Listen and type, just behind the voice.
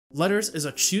Letters is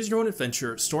a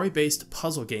choose-your-own-adventure, story-based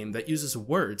puzzle game that uses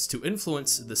words to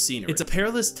influence the scenery. It's a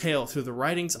perilous tale through the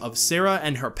writings of Sarah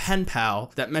and her pen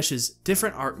pal that meshes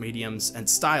different art mediums and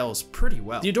styles pretty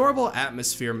well. The adorable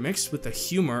atmosphere mixed with the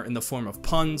humor in the form of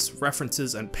puns,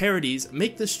 references, and parodies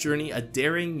make this journey a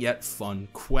daring yet fun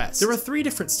quest. There are 3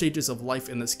 different stages of life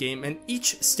in this game, and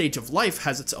each stage of life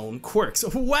has its own quirks.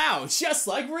 Wow, just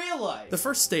like real life! The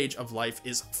first stage of life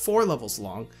is 4 levels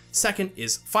long, second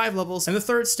is 5 levels, and the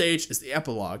third stage is the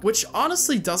epilogue, which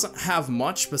honestly doesn't have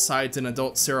much besides an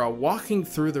adult Sarah walking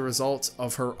through the results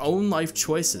of her own life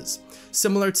choices,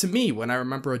 similar to me when I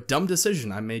remember a dumb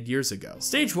decision I made years ago.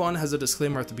 Stage 1 has a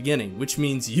disclaimer at the beginning, which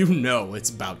means you know it's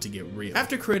about to get real.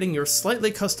 After creating your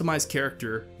slightly customized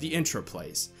character, the intro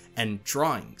plays, and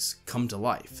drawings come to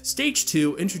life. Stage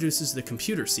 2 introduces the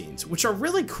computer scenes, which are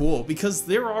really cool because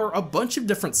there are a bunch of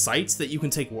different sites that you can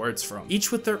take words from,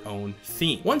 each with their own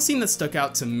theme. One scene that stuck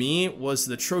out to me was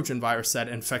the Trojan virus that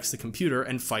infects the computer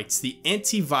and fights the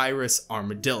antivirus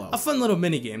armadillo, a fun little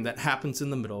minigame that happens in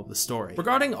the middle of the story.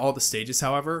 Regarding all the stages,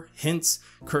 however, hints,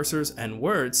 cursors, and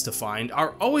words to find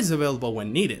are always available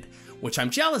when needed, which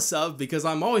I'm jealous of because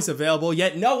I'm always available,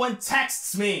 yet no one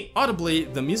texts me! Audibly,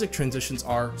 the music transitions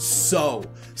are so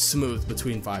smooth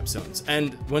between vibe zones,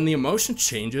 and when the emotion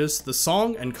changes, the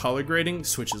song and color grading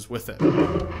switches with it.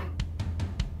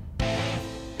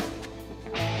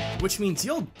 Which means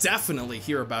you'll definitely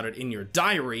hear about it in your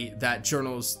diary that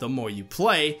journals the more you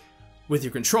play with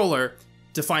your controller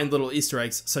to find little Easter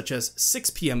eggs such as 6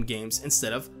 PM games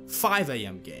instead of 5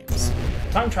 AM games.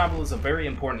 Time travel is a very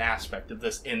important aspect of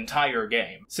this entire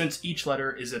game, since each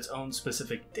letter is its own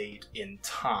specific date in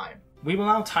time. We will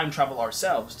now time travel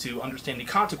ourselves to understand the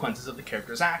consequences of the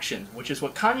character's actions, which is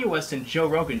what Kanye West and Joe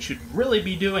Rogan should really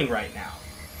be doing right now.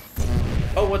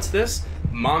 Oh, what's this?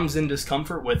 Mom's in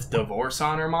discomfort with divorce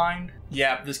on her mind?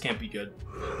 Yeah, this can't be good.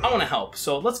 I want to help,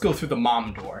 so let's go through the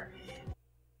mom door.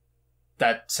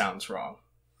 That sounds wrong.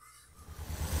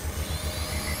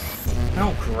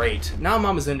 Oh great, now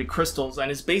Mom is into crystals and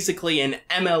is basically an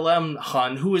MLM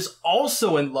hun who is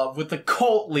also in love with the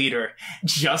cult leader,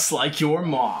 just like your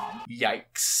mom.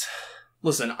 Yikes.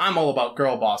 Listen, I'm all about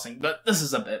girl bossing, but this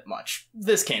is a bit much.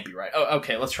 This can't be right. Oh,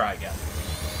 okay, let's try again.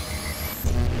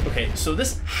 Okay, so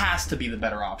this has to be the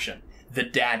better option. The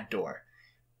dad door.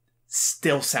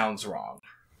 Still sounds wrong.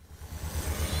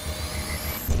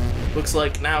 Looks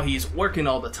like now he's working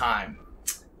all the time.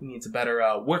 He needs a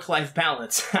better work-life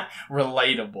balance.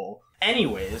 Relatable.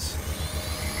 Anyways.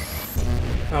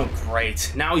 Oh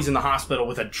great, now he's in the hospital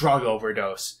with a drug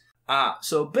overdose.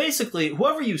 So basically,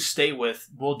 whoever you stay with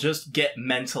will just get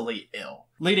mentally ill.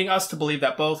 Leading us to believe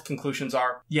that both conclusions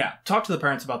are, yeah, talk to the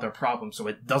parents about their problem so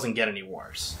it doesn't get any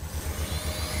worse.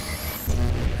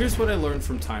 Here's what I learned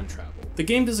from time travel. The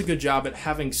game does a good job at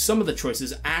having some of the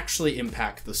choices actually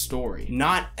impact the story.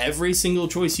 Not every single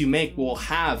choice you make will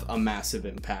have a massive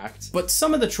impact, but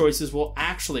some of the choices will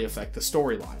actually affect the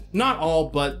storyline. Not all,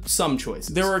 but some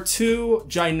choices. There are 2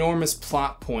 ginormous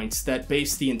plot points that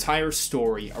base the entire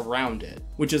story around it,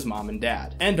 which is mom and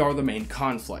dad, and are the main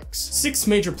conflicts. 6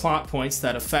 major plot points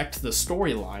that affect the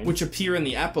storyline, which appear in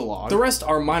the epilogue. The rest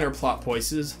are minor plot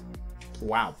points.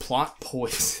 Wow, plot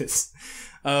points.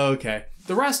 Okay.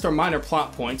 The rest are minor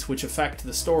plot points which affect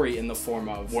the story in the form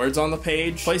of words on the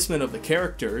page, placement of the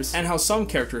characters, and how some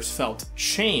characters felt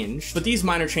changed, but these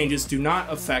minor changes do not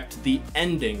affect the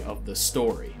ending of the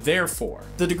story. Therefore,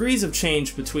 the degrees of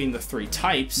change between the 3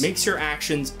 types makes your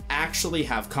actions actually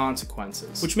have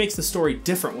consequences, which makes the story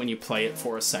different when you play it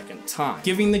for a second time,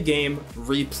 giving the game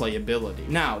replayability.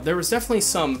 Now, there was definitely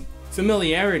some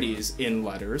familiarities in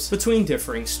Letters between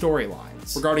differing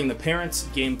storylines regarding the parents,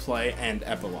 gameplay, and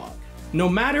epilogue. No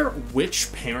matter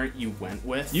which parent you went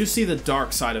with, you see the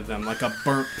dark side of them like a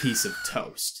burnt piece of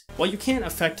toast. While you can't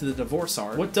affect the divorce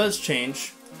arc, what does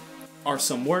change are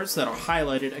some words that are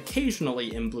highlighted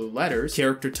occasionally in blue letters,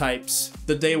 character types,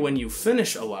 the day when you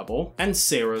finish a level, and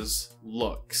Sarah's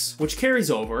looks, which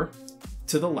carries over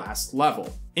to the last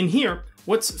level. In here,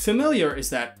 what's familiar is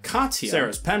that Katya,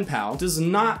 Sarah's pen pal, does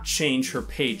not change her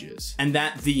pages, and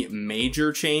that the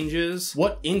major changes,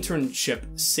 what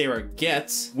internship Sarah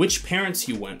gets, which parents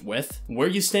you went with, where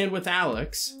you stand with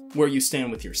Alex, where you stand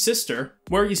with your sister,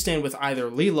 where you stand with either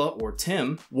Leela or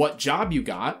Tim, what job you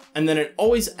got, and then it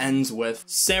always ends with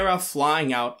Sarah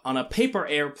flying out on a paper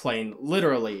airplane,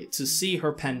 literally, to see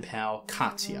her pen pal,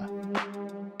 Katya.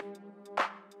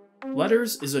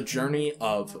 Letters is a journey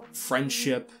of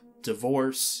friendship,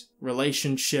 divorce,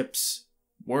 relationships,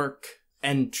 work,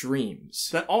 and dreams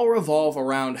that all revolve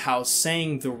around how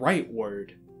saying the right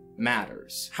word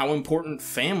matters, how important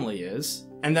family is,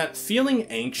 and that feeling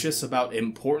anxious about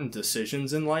important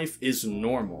decisions in life is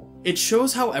normal. It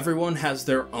shows how everyone has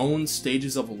their own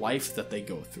stages of life that they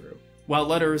go through. While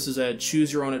Letters is a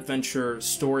choose-your-own-adventure,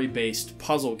 story-based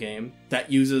puzzle game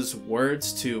that uses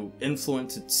words to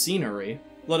influence its scenery,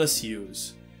 let us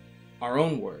use our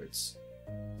own words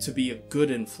to be a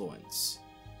good influence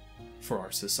for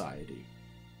our society.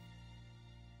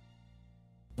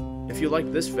 If you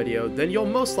like this video, then you'll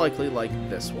most likely like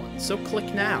this one, so click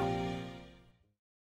now.